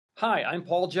Hi, I'm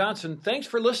Paul Johnson. Thanks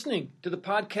for listening to the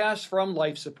podcast from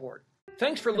Life Support.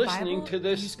 Thanks for listening to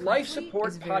this Life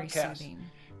Support podcast.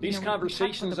 These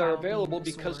conversations are available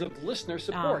because of listener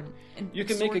support. You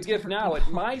can make a gift now at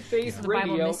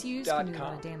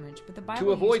myfaithradio.com.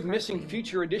 To avoid missing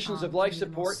future editions of Life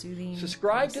Support,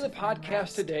 subscribe to the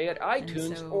podcast today at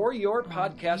iTunes or your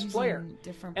podcast player.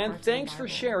 And thanks for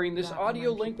sharing this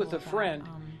audio link with a friend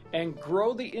and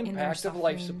grow the impact of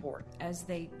Life Support. As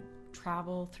they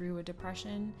travel through a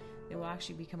depression, it will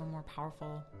actually become a more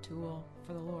powerful tool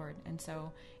for the Lord. And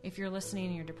so if you're listening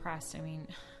and you're depressed, I mean,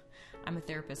 I'm a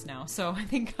therapist now, so I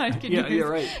think God can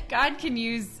God can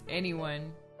use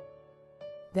anyone.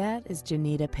 That is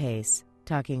Janita Pace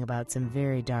talking about some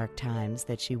very dark times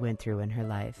that she went through in her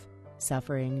life,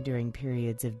 suffering during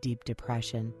periods of deep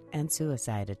depression and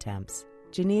suicide attempts.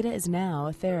 Janita is now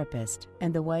a therapist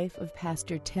and the wife of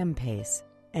Pastor Tim Pace.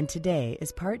 And today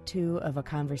is part 2 of a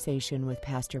conversation with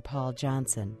Pastor Paul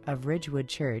Johnson of Ridgewood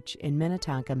Church in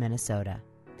Minnetonka, Minnesota.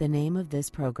 The name of this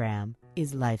program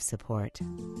is Life Support.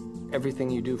 Everything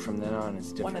you do from then on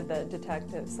is different. One of the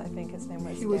detectives, I think his name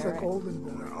was He was Derek. a golden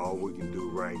boy. All we can do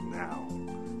right now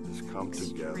is come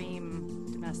together.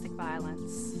 Extreme domestic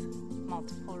violence,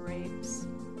 multiple rapes.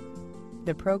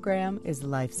 The program is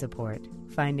Life Support,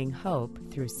 finding hope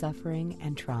through suffering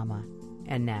and trauma.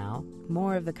 And now,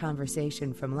 more of the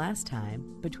conversation from last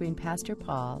time between Pastor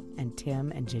Paul and Tim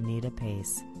and Janita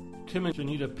Pace. Tim and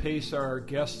Janita Pace are our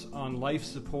guests on Life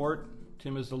Support.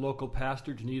 Tim is the local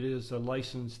pastor. Janita is a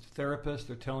licensed therapist.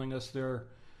 They're telling us their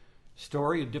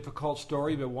story, a difficult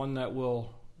story, but one that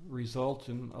will result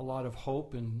in a lot of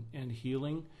hope and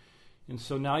healing. And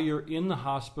so now you're in the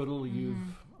hospital. You've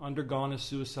undergone a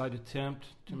suicide attempt.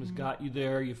 Tim has got you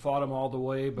there. You fought him all the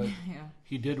way, but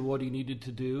he did what he needed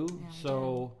to do.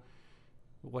 So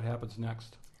what happens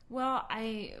next? Well,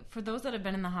 for those that have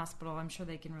been in the hospital, I'm sure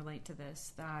they can relate to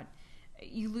this, that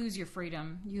you lose your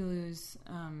freedom. You lose,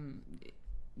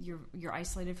 you're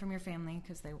isolated from your family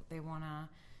because they want to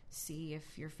see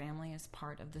if your family is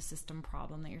part of the system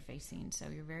problem that you're facing. So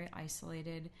you're very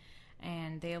isolated.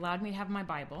 And they allowed me to have my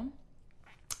Bible.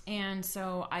 And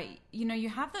so you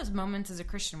have those moments as a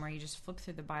Christian where you just flip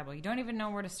through the Bible. You don't even know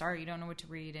where to start. You don't know what to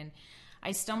read. And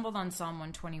I stumbled on Psalm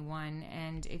 121.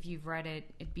 And if you've read it,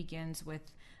 it begins with,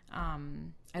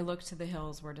 I look to the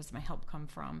hills. Where does my help come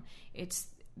from? It's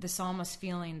the psalmist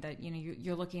feeling that,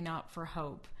 you're looking up for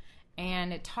hope.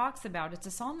 And it's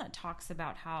a psalm that talks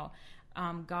about how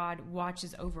God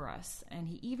watches over us. And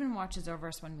he even watches over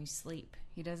us when we sleep.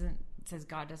 It says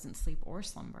God doesn't sleep or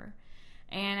slumber.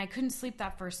 And I couldn't sleep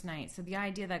that first night. So the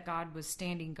idea that God was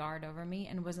standing guard over me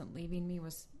and wasn't leaving me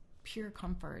was pure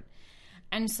comfort.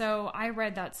 And so I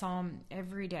read that psalm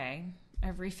every day,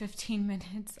 every 15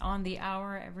 minutes, on the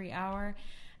hour, every hour.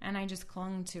 And I just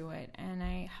clung to it. And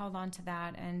I held on to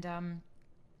that. And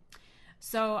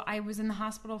so I was in the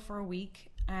hospital for a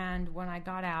week. And when I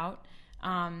got out,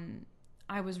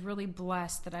 I was really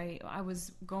blessed that I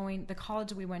was going, the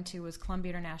college we went to was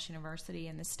Columbia International University,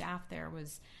 and the staff there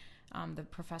was, the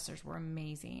professors were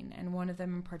amazing. And one of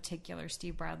them in particular,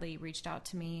 Steve Bradley, reached out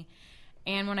to me.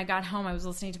 And when I got home, I was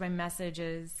listening to my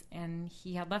messages, and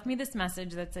he had left me this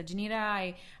message that said, Janita,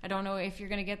 I don't know if you're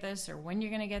going to get this or when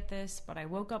you're going to get this, but I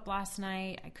woke up last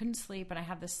night, I couldn't sleep, and I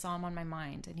have this psalm on my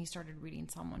mind. And he started reading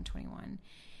Psalm 121.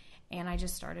 And I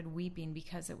just started weeping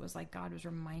because it was like God was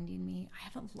reminding me, I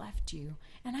haven't left you.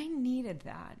 And I needed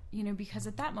that, because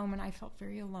at that moment I felt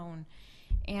very alone.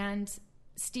 And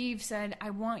Steve said, I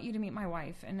want you to meet my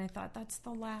wife. And I thought, that's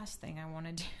the last thing I want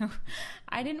to do.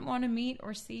 I didn't want to meet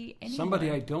or see anyone. Somebody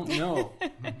I don't know.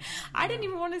 I didn't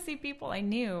even want to see people I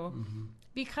knew.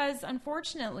 Because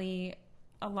unfortunately,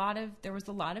 there was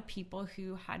a lot of people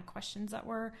who had questions that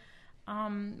were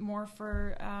more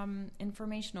for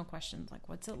informational questions, like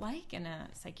what's it like in a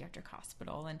psychiatric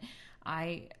hospital. And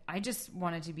I just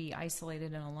wanted to be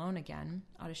isolated and alone again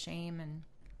out of shame.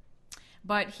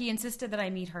 But he insisted that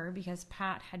I meet her because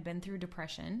Pat had been through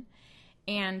depression.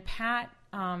 And Pat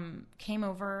came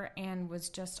over and was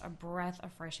just a breath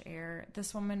of fresh air.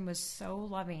 This woman was so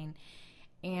loving.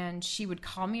 And she would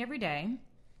call me every day.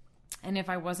 And if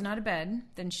I wasn't out of bed,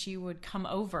 then she would come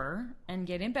over and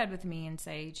get in bed with me and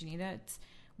say, Janita,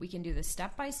 we can do this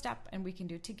step by step and we can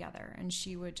do it together. And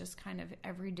she would just kind of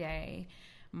every day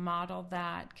model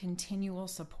that continual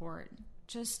support,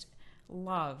 just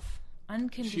love.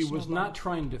 Unconditional She was love. not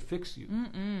trying to fix you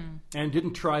and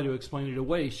didn't try to explain it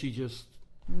away. She just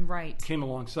came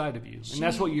alongside of you. And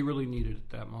that's what you really needed at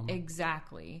that moment.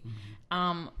 Exactly.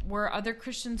 Where other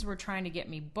Christians were trying to get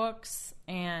me books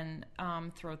and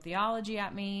throw theology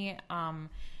at me,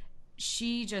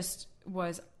 she just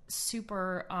was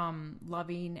super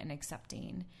loving and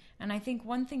accepting. And I think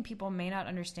one thing people may not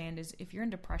understand is if you're in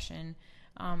depression,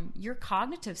 your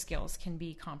cognitive skills can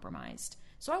be compromised.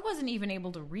 So I wasn't even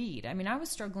able to read. I mean, I was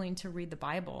struggling to read the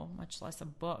Bible, much less a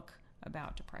book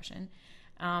about depression.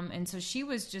 And so she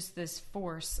was just this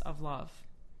force of love.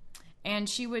 And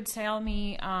she would tell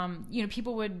me,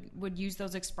 people would use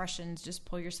those expressions, just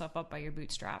pull yourself up by your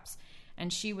bootstraps.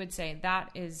 And she would say, that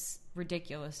is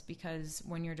ridiculous because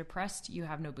when you're depressed, you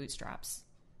have no bootstraps.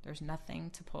 There's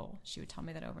nothing to pull. She would tell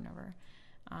me that over and over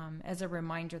as a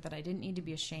reminder that I didn't need to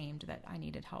be ashamed, that I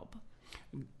needed help.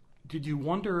 Did you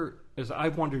wonder, as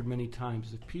I've wondered many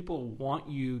times, if people want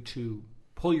you to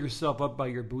pull yourself up by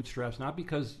your bootstraps, not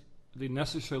because they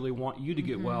necessarily want you to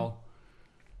get well,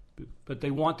 but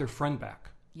they want their friend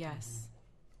back. Yes.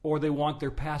 Or they want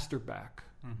their pastor back.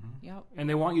 Mm-hmm. Yep. And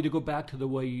they want you to go back to the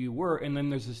way you were. And then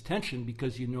there's this tension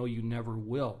because you know you never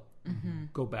will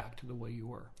go back to the way you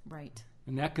were. Right.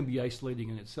 And that can be isolating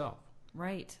in itself.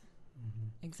 Right.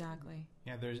 Mm-hmm. Exactly.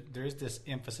 Yeah, there's this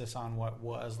emphasis on what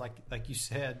was, like you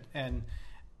said, and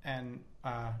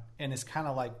it's kind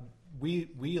of like we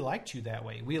liked you that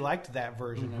way. We liked that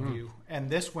version of you, and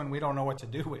this one we don't know what to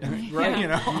do with. Right? You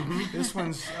know, this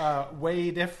one's way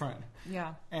different.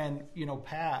 Yeah. And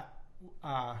Pat,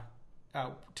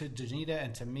 to Janita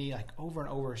and to me, like over and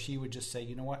over, she would just say,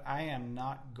 you know what, I am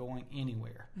not going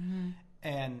anywhere,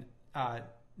 and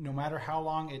no matter how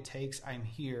long it takes, I'm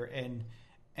here, and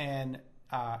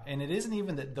it isn't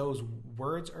even that those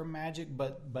words are magic,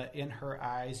 but in her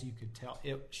eyes you could tell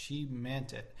she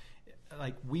meant it.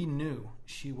 Like we knew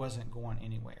she wasn't going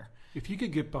anywhere. If you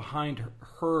could get behind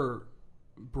her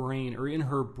brain or in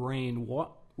her brain,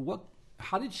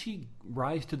 how did she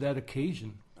rise to that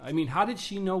occasion? I mean, how did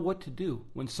she know what to do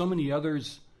when so many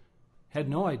others had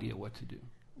no idea what to do?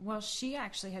 Well, she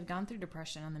actually had gone through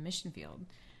depression on the mission field,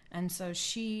 and so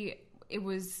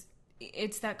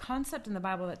it's that concept in the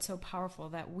Bible that's so powerful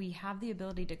that we have the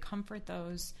ability to comfort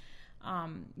those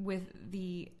with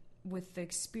the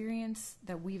experience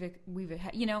that we've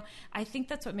had. I think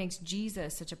that's what makes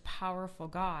Jesus such a powerful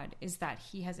God, is that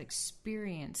he has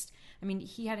experienced. I mean,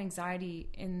 he had anxiety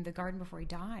in the garden before he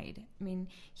died. I mean,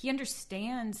 he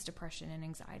understands depression and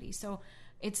anxiety. So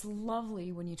it's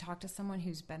lovely when you talk to someone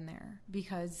who's been there,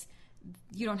 because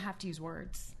you don't have to use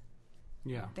words.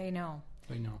 Yeah. They know.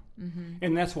 Mm-hmm.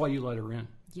 And that's why you let her in.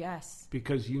 Yes.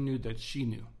 Because you knew that she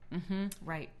knew. Mm-hmm.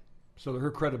 Right. So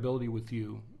her credibility with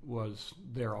you was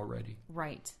there already.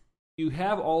 Right. You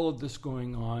have all of this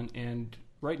going on, and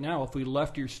right now, if we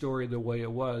left your story the way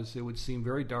it was, it would seem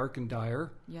very dark and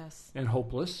dire. Yes. And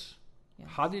hopeless. Yes.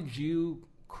 How did you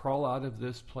crawl out of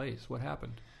this place? What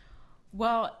happened?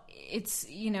 Well,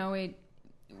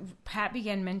 Pat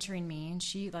began mentoring me, and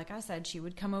she, like I said, she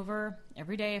would come over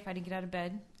every day if I didn't get out of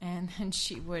bed, and then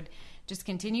she would just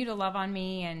continue to love on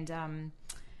me, and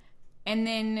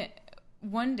then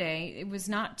one day, it was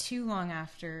not too long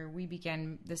after we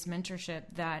began this mentorship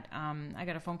that I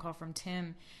got a phone call from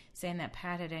Tim saying that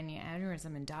Pat had an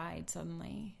aneurysm and died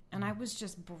suddenly. And I was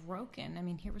just broken. I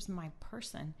mean, here was my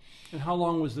person. And how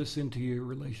long was this into your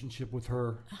relationship with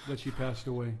her that she passed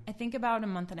away? I think about a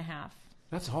month and a half.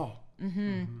 That's all.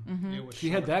 Mm-hmm. Mm-hmm. It was she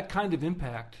had that kind of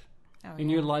impact in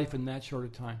your life in that short a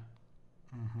time.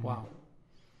 Mm-hmm. Wow.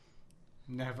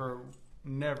 Never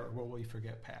will we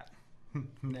forget Pat.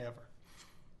 Never.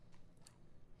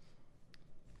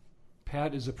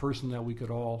 Pat is a person that we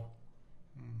could all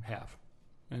have.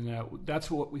 And that's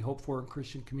what we hope for in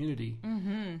Christian community.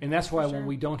 Mm-hmm. And that's why when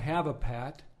we don't have a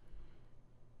Pat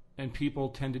and people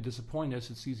tend to disappoint us,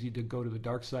 it's easy to go to the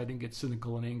dark side and get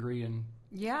cynical and angry.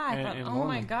 I thought, oh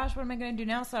my gosh, what am I going to do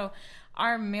now? So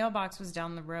our mailbox was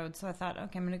down the road. So I thought,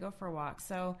 okay, I'm going to go for a walk.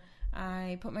 So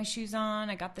I put my shoes on,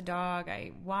 I got the dog,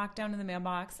 I walked down to the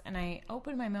mailbox, and I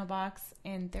opened my mailbox,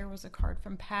 and there was a card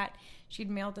from Pat. She'd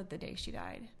mailed it the day she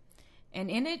died. And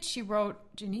in it, she wrote,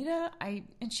 Janita,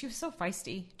 and she was so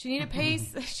feisty. Janita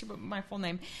Pace, she wrote my full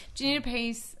name. Janita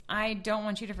Pace, I don't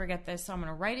want you to forget this, so I'm going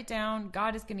to write it down.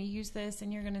 God is going to use this,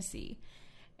 and you're going to see.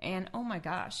 And oh my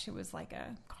gosh, it was like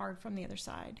a card from the other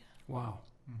side. Wow.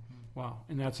 Mm-hmm. Wow.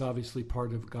 And that's obviously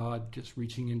part of God just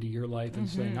reaching into your life and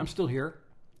saying, I'm still here.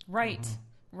 Right,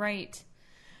 right.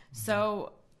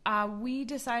 So we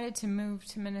decided to move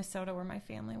to Minnesota where my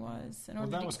family was. Well,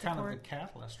 that was kind of the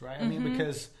catalyst, right? I mean,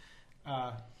 because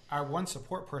our one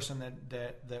support person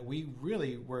that we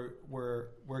really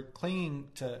were clinging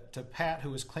to Pat,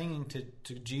 who was clinging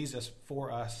to Jesus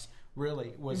for us,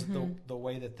 really was the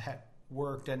way that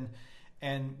worked.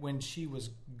 And when she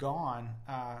was gone,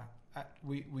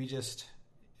 we just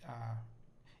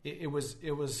it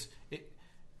was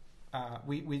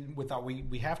we thought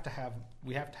we have to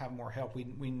have more help.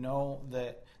 We know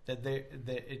that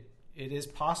it is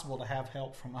possible to have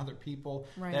help from other people.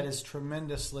 Right. That is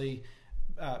tremendously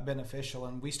beneficial.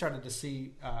 And we started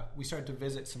to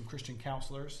visit some Christian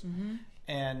counselors,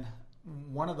 and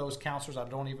one of those counselors, I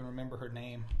don't even remember her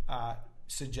name,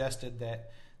 suggested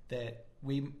that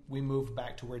we moved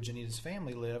back to where Janita's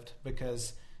family lived,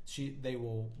 because they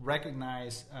will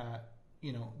recognize,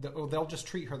 they'll just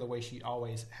treat her the way she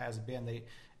always has been.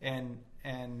 And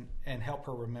help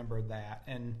her remember that.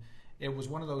 And it was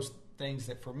one of those things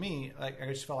that for me, like, I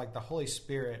just felt like the Holy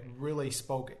Spirit really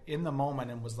spoke in the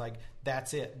moment and was like,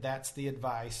 "That's it. That's the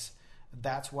advice.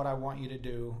 That's what I want you to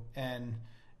do." And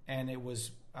it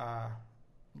was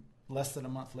less than a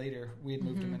month later, we had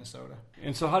moved to Minnesota.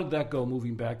 And so how did that go,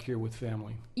 moving back here with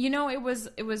family? It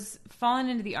was falling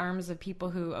into the arms of people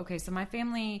who, okay, so my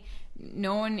family,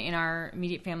 no one in our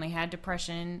immediate family had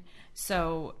depression.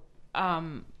 So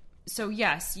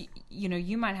yes,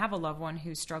 you might have a loved one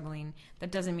who's struggling.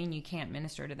 That doesn't mean you can't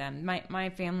minister to them. My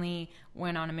family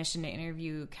went on a mission to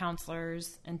interview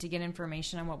counselors and to get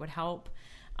information on what would help.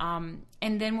 And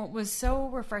then what was so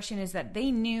refreshing is that they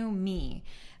knew me.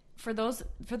 For those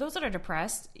that are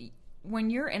depressed, when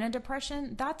you're in a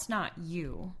depression, that's not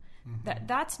you.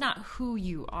 That's not who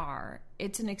you are.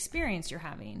 It's an experience you're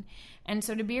having. And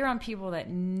so to be around people that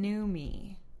knew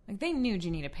me, like they knew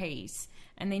Janita Pace,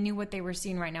 and they knew what they were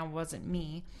seeing right now wasn't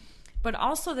me, but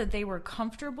also that they were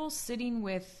comfortable sitting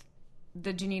with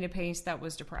the Janita Pace that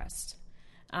was depressed.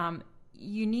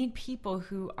 You need people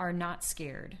who are not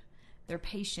scared. They're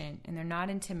patient and they're not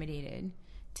intimidated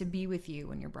to be with you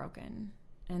when you're broken.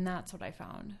 And that's what I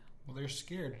found. Well, they're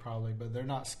scared probably, but they're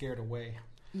not scared away.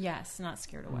 Yes, not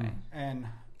scared away. And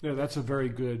yeah, that's a very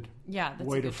good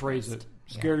way to phrase it.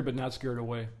 Scared but not scared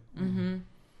away. Mm-hmm.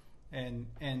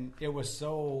 And it was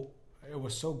so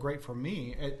great for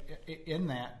me in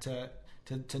that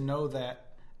to know that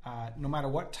no matter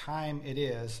what time it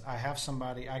is, I have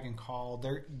somebody I can call.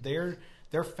 Their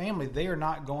family, they are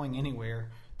not going anywhere.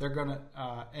 They're gonna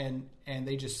and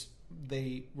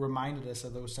they reminded us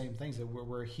of those same things, that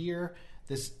we're here.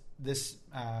 This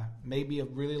may be a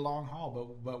really long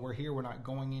haul, but we're here. We're not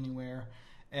going anywhere,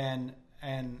 and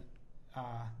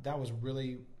that was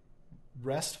really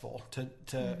restful to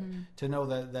know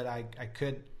that I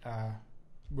could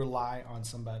rely on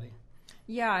somebody.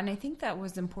 Yeah, and I think that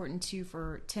was important too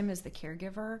for Tim as the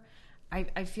caregiver.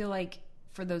 I feel like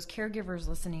for those caregivers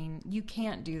listening, you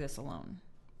can't do this alone.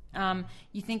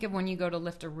 You think of when you go to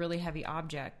lift a really heavy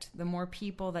object, the more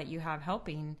people that you have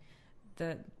helping,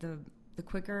 the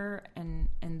quicker and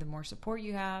the more support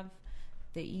you have,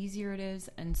 the easier it is.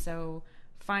 And so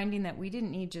finding that we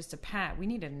didn't need just a pat, we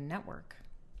needed a network.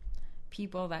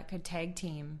 People that could tag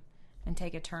team and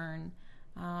take a turn.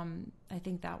 I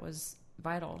think that was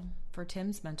vital for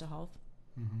Tim's mental health.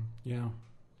 Mm-hmm. Yeah.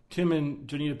 Tim and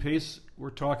Janita Pace, we're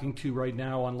talking to right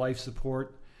now on life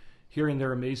support, hearing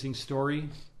their amazing story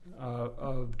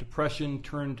of depression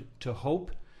turned to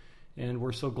hope. And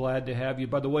we're so glad to have you.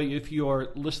 By the way, if you are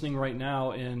listening right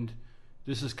now and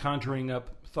this is conjuring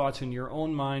up thoughts in your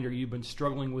own mind, or you've been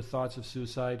struggling with thoughts of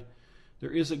suicide,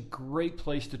 there is a great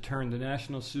place to turn. The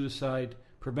National Suicide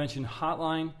Prevention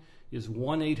Hotline is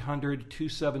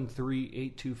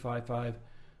 1-800-273-8255,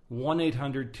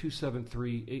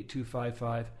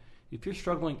 1-800-273-8255. If you're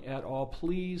struggling at all,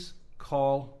 please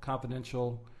call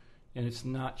Confidential, and it's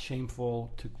not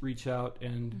shameful to reach out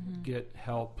and get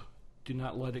help. Do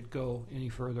not let it go any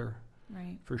further.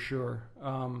 Right. For sure.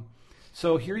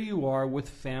 So here you are with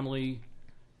family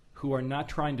who are not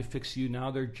trying to fix you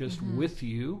now. They're just with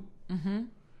you,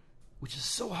 which is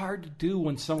so hard to do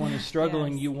when someone is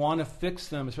struggling. Yes. You want to fix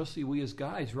them, especially we as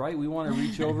guys, right? We want to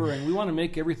reach over and we want to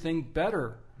make everything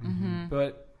better.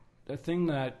 But the thing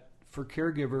that for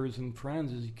caregivers and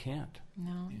friends is you can't.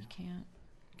 No, you can't.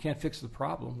 You can't fix the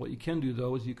problem. What you can do,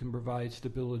 though, is you can provide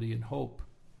stability and hope.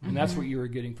 And that's what you were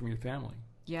getting from your family.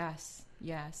 Yes.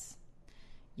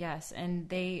 And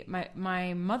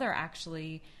my mother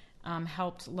actually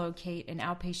helped locate an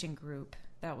outpatient group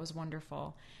that was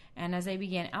wonderful. And as I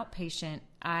began outpatient,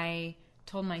 I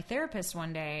told my therapist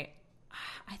one day,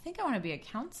 I think I want to be a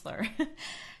counselor.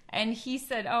 And he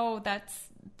said, "Oh, that's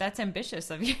ambitious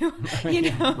of you."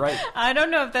 Right. I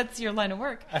don't know if that's your line of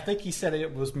work. I think he said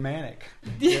it was manic.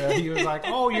 Yeah, he was like,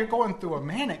 "Oh, you're going through a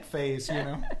manic phase,"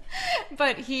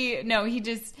 But he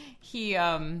just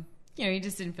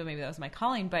didn't feel maybe that was my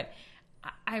calling. But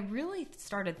I really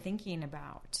started thinking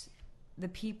about the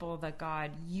people that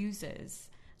God uses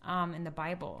in the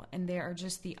Bible, and they are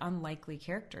just the unlikely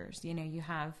characters. You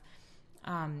have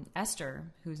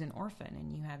Esther, who's an orphan,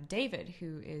 and you have David,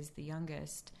 who is the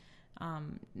youngest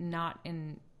not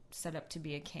set up to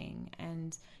be a king.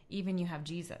 And even you have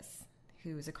Jesus,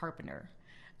 who is a carpenter.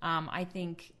 I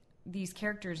think these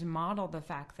characters model the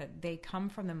fact that they come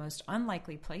from the most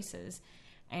unlikely places,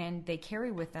 and they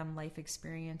carry with them life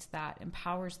experience that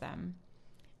empowers them.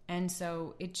 And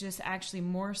so it just actually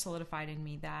more solidified in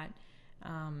me that,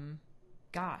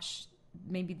 gosh,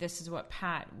 maybe this is what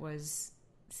Pat was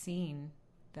seeing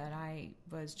that I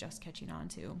was just catching on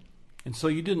to. And so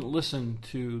you didn't listen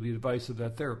to the advice of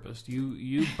that therapist.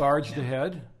 You barged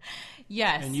ahead.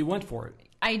 Yes. And you went for it.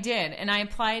 I did. And I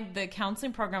applied the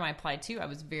counseling program I applied to. I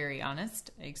was very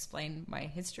honest. I explained my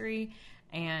history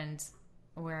and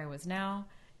where I was now.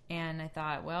 And I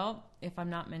thought, well, if I'm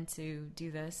not meant to do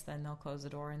this, then they'll close the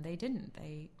door. And they didn't.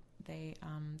 They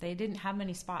didn't have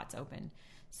many spots open.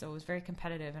 So it was very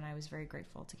competitive, and I was very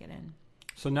grateful to get in.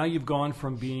 So now you've gone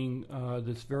from being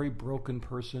this very broken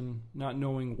person, not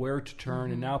knowing where to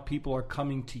turn, and now people are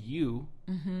coming to you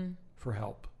for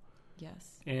help.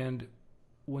 Yes. And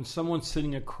when someone's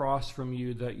sitting across from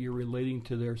you that you're relating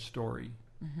to their story,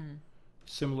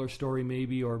 similar story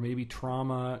maybe, or maybe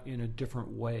trauma in a different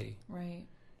way. Right.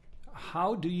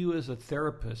 How do you as a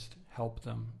therapist help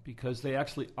them? Because they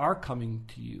actually are coming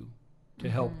to you to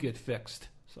help get fixed.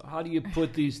 So how do you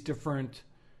put these different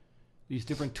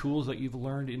tools that you've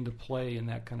learned into play in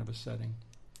that kind of a setting?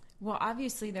 Well,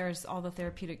 obviously there's all the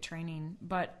therapeutic training,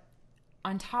 but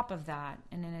on top of that,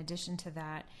 and in addition to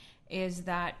that, is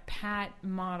that Pat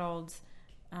modeled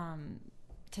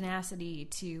tenacity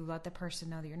to let the person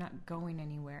know that you're not going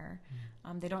anywhere.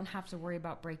 They don't have to worry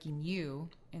about breaking you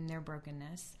in their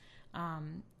brokenness.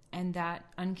 And that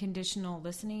unconditional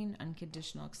listening,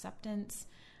 unconditional acceptance,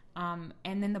 and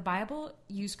then the Bible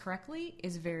used correctly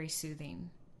is very soothing.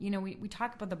 You know, we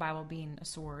talk about the Bible being a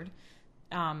sword,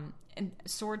 and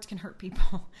swords can hurt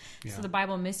people. Yeah. So the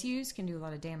Bible misused can do a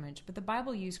lot of damage, but the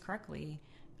Bible used correctly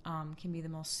can be the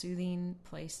most soothing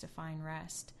place to find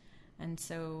rest. And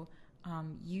so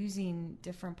using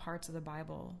different parts of the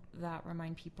Bible that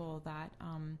remind people that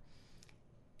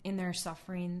in their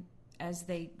suffering, as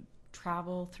they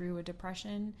travel through a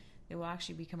depression, it will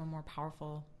actually become a more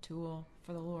powerful tool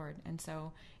for the Lord. And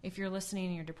so if you're listening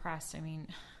and you're depressed, I mean,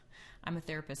 I'm a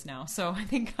therapist now, so I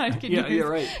think God can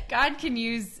God can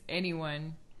use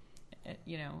anyone,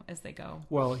 you know, as they go.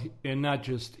 Well, and not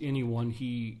just anyone.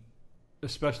 He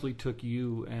especially took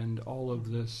you and all of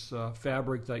this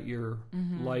fabric that your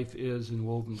life is and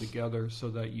woven together so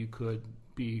that you could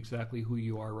be exactly who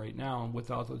you are right now. And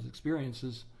without those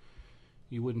experiences,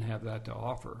 you wouldn't have that to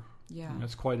offer. Yeah. And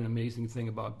that's quite an amazing thing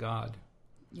about God.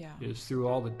 Yeah. Is through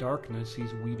all the darkness,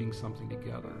 he's weaving something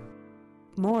together.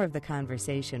 More of the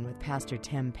conversation with Pastor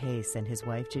Tim Pace and his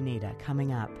wife Janita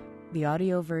coming up. The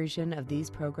audio version of these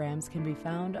programs can be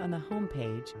found on the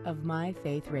homepage of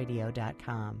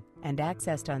myfaithradio.com and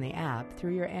accessed on the app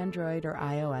through your Android or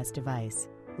iOS device.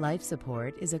 Life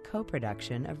Support is a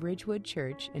co-production of Ridgewood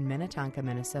Church in Minnetonka,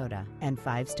 Minnesota, and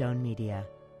Five Stone Media.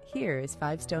 Here is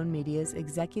Five Stone Media's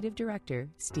Executive Director,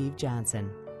 Steve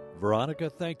Johnson. Veronica,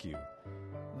 thank you.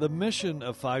 The mission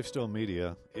of Five Stone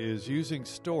Media is using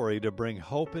story to bring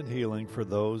hope and healing for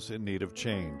those in need of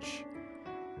change.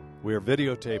 We are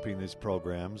videotaping these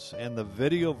programs, and the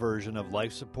video version of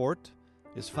Life Support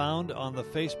is found on the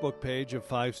Facebook page of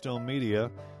Five Stone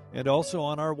Media and also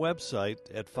on our website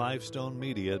at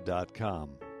fivestonemedia.com.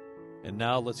 And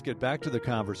now let's get back to the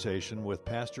conversation with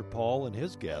Pastor Paul and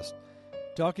his guest,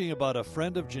 talking about a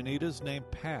friend of Janita's named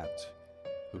Pat,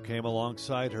 who came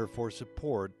alongside her for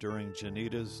support during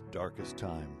Janita's darkest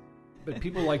time. But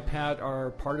people like Pat are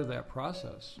part of that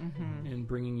process in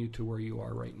bringing you to where you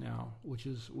are right now, which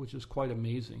is quite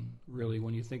amazing, really,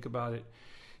 when you think about it.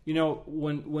 You know,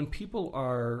 when people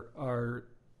are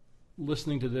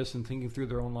listening to this and thinking through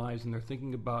their own lives, and they're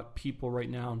thinking about people right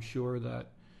now, I'm sure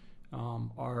that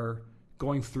are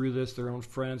going through this, their own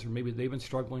friends, or maybe they've been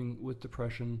struggling with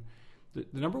depression. The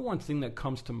number one thing that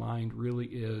comes to mind really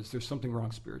is there's something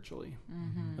wrong spiritually,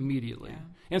 immediately. Yeah.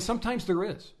 And sometimes there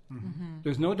is.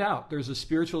 There's no doubt. There's a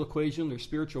spiritual equation. There's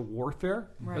spiritual warfare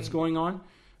that's going on.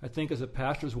 I think as a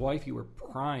pastor's wife, you were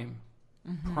prime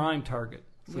target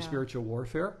for spiritual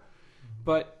warfare,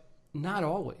 but not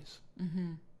always.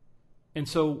 And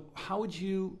so how would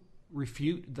you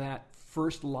refute that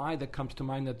first lie that comes to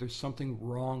mind that there's something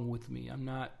wrong with me? I'm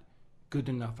not good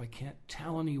enough. I can't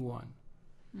tell anyone.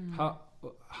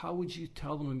 How would you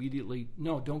tell them immediately,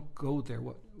 no, don't go there?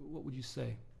 What would you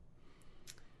say?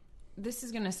 This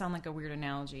is going to sound like a weird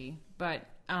analogy, but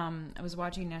I was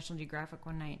watching National Geographic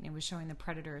one night, and it was showing the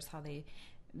predators, how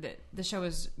the show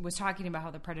was talking about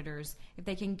how the predators, if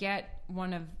they can get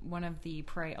one of the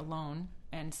prey alone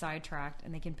and sidetracked,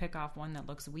 and they can pick off one that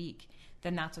looks weak,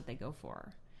 then that's what they go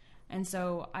for. And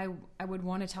so I would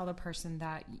want to tell the person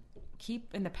that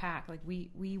keep in the pack. Like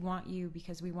we want you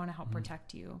because we want to help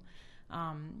protect you.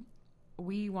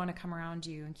 We want to come around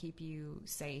you and keep you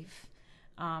safe.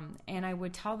 And I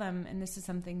would tell them, and this is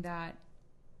something that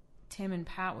Tim and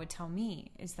Pat would tell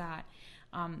me, is that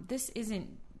this isn't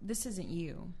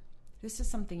you. This is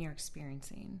something you're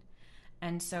experiencing.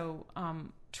 And so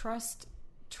trust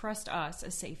us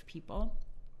as safe people,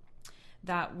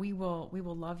 that we will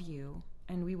love you,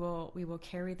 and we will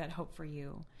carry that hope for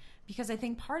you. Because I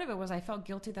think part of it was I felt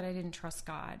guilty that I didn't trust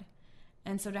God.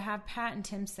 And so to have Pat and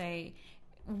Tim say,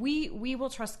 we will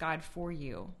trust God for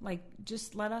you. Like,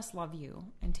 just let us love you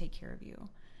and take care of you.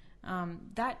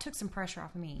 That took some pressure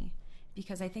off of me,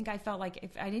 because I think I felt like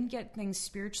if I didn't get things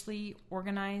spiritually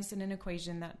organized in an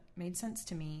equation that made sense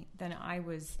to me, then I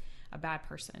was a bad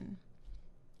person.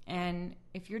 And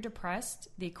if you're depressed,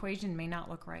 the equation may not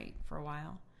look right for a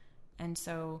while. And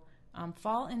so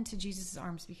fall into Jesus'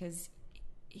 arms, because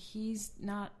he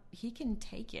can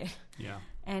take it. Yeah.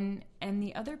 And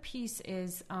the other piece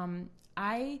is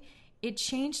it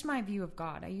changed my view of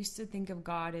God. I used to think of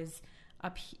God as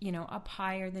up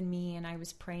higher than me, and I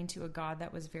was praying to a God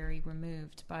that was very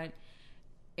removed. But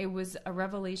it was a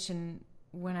revelation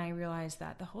when I realized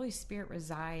that the Holy Spirit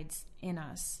resides in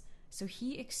us. So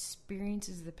he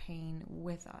experiences the pain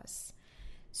with us.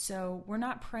 So we're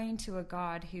not praying to a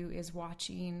God who is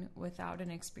watching without an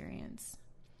experience.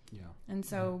 Yeah. And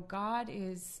so God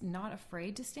is not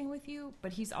afraid to stay with you,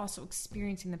 but he's also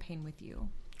experiencing the pain with you.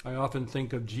 I often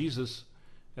think of Jesus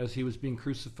as he was being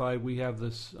crucified. We have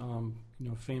this,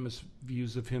 famous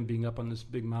views of him being up on this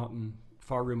big mountain,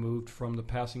 far removed from the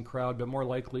passing crowd, but more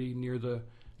likely near the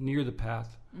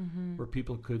path, where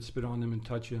people could spit on him and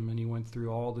touch him. And he went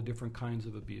through all the different kinds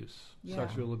of abuse,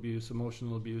 sexual abuse,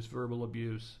 emotional abuse, verbal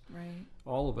abuse, right?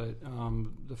 All of it.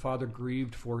 The Father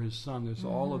grieved for his Son. There's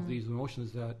all of these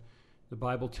emotions that the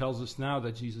Bible tells us now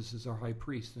that Jesus is our high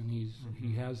priest, and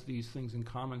he has these things in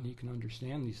common. He can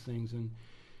understand these things.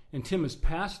 And Tim, as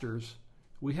pastors,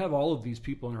 we have all of these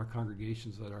people in our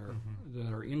congregations that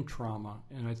are in trauma.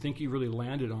 And I think he really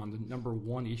landed on the number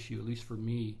one issue, at least for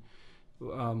me,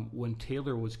 when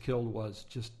Taylor was killed, was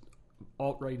just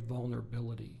outright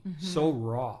vulnerability. So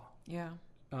raw. Yeah.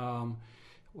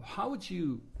 How would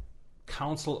you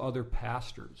counsel other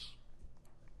pastors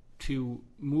to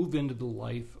move into the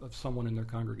life of someone in their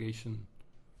congregation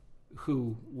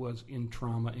who was in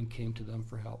trauma and came to them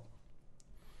for help?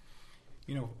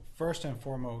 First and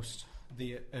foremost,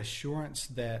 the assurance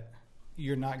that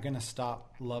you're not going to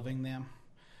stop loving them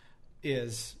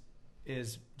is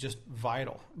just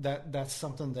vital. That's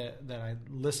something that I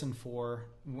listen for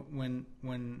when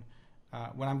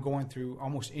I'm going through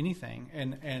almost anything,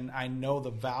 and I know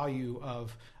the value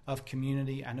of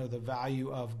community. I know the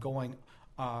value of going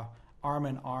arm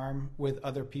in arm with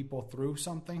other people through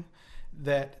something.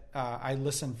 That I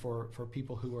listen for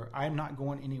people who are, I'm not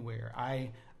going anywhere.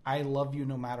 I love you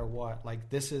no matter what. Like,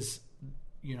 this is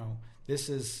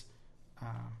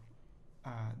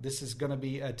going to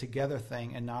be a together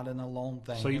thing and not an alone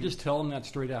thing. So you just tell them that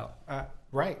straight out.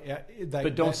 Right.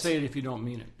 But don't say it if you don't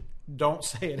mean it. Don't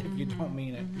say it if you don't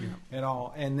mean it at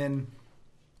all. And then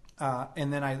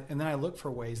I look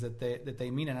for ways that they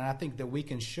mean it. And I think that we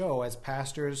can show as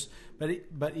pastors,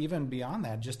 but even beyond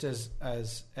that, just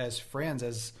as friends,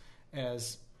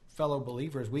 as fellow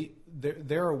believers,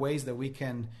 there are ways that we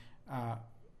can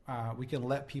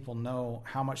let people know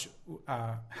how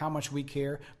much we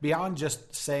care, beyond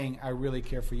just saying I really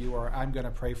care for you or I'm going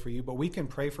to pray for you. But we can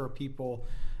pray for people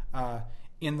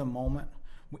in the moment,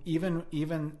 even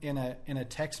in a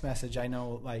text message. I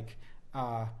know, like,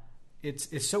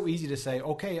 it's so easy to say,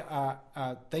 okay,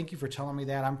 thank you for telling me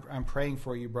that. I'm praying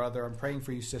for you, brother. I'm praying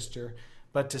for you, sister.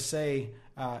 But to say,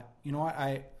 you know what,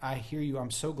 I hear you.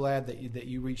 I'm so glad that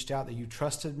you reached out, that you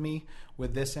trusted me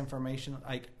with this information.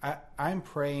 Like, I'm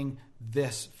praying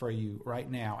this for you right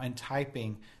now, and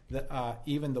typing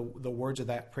even the words of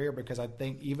that prayer, because I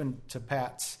think even to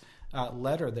Pat's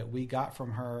letter that we got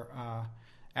from her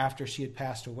after she had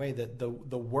passed away, that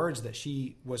the words that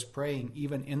she was praying,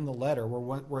 even in the letter, were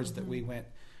words that we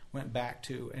went back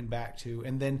to,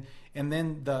 and then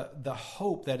the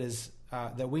hope that is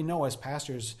that we know as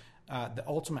pastors, the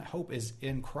ultimate hope is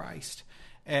in Christ,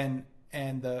 and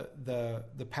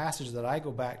the passage that I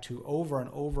go back to over and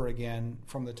over again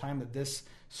from the time that this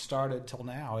started till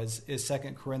now is 2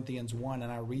 Corinthians 1,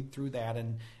 and I read through that,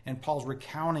 and Paul's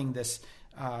recounting this,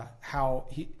 how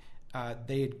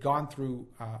they had gone through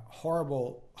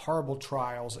horrible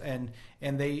trials, and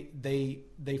they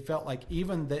felt like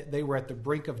even that they were at the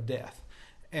brink of death,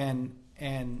 and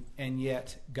and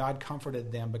yet God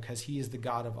comforted them because He is the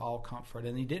God of all comfort.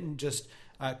 And He didn't just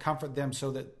comfort them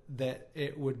so that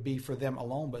it would be for them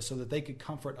alone, but so that they could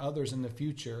comfort others in the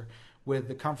future with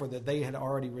the comfort that they had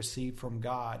already received from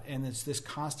God. And it's this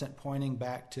constant pointing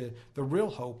back to the real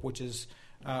hope, which is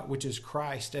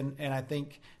Christ. And I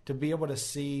think to be able to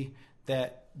see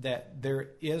that there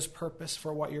is purpose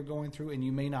for what you're going through, and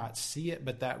you may not see it,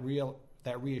 but that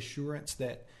reassurance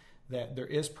that there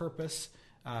is purpose.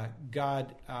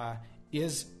 God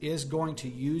is going to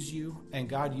use you, and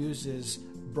God uses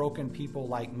broken people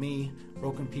like me,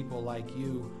 broken people like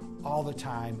you, all the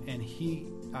time, and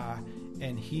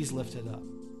He's lifted up.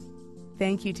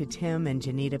 Thank you to Tim and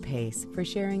Janita Pace for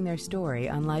sharing their story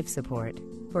on life support.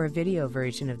 For a video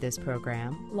version of this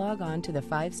program, log on to the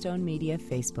Five Stone Media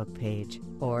Facebook page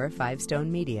or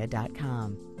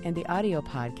fivestonemedia.com. And the audio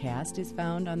podcast is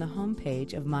found on the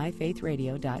homepage of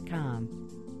myfaithradio.com.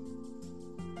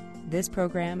 This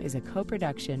program is a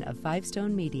co-production of Five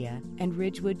Stone Media and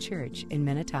Ridgewood Church in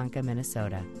Minnetonka,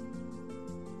 Minnesota.